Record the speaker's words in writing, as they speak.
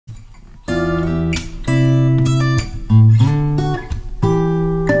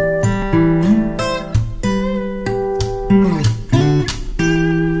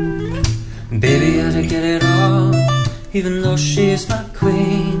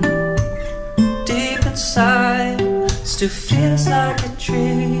still feels like a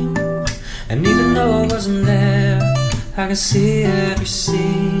dream, and even though I wasn't there, I can see every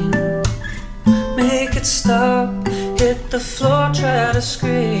scene. Make it stop, hit the floor, try to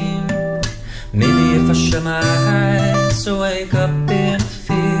scream. Maybe if I shut my eyes, I wake up in a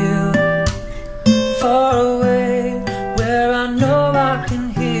field far away, where I know I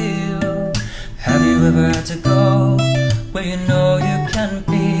can heal. Have you ever had to go where you know you can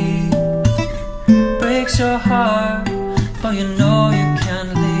be? Breaks your heart, but you know you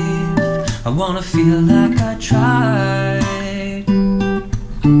can't leave. I wanna feel like I tried.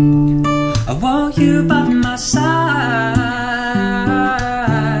 I want you by my side.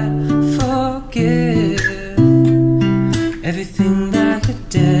 Forgive everything that you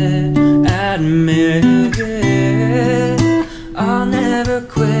did. Admit it. I'll never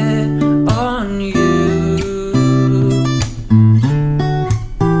quit on you.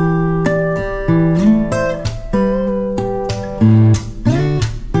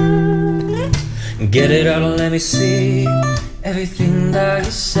 Get it out and let me see everything that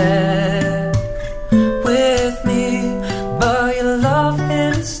you said with me, but you love him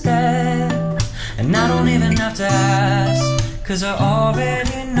instead. And I don't even have to ask, 'cause I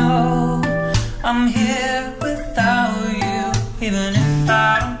already know I'm here without you. Even if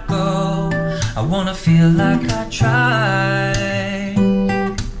I don't go, I wanna feel like I tried.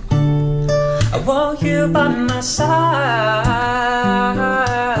 I want you by my side.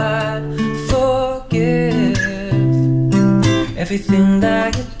 Forgive everything that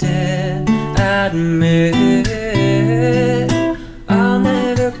you did. Admit it.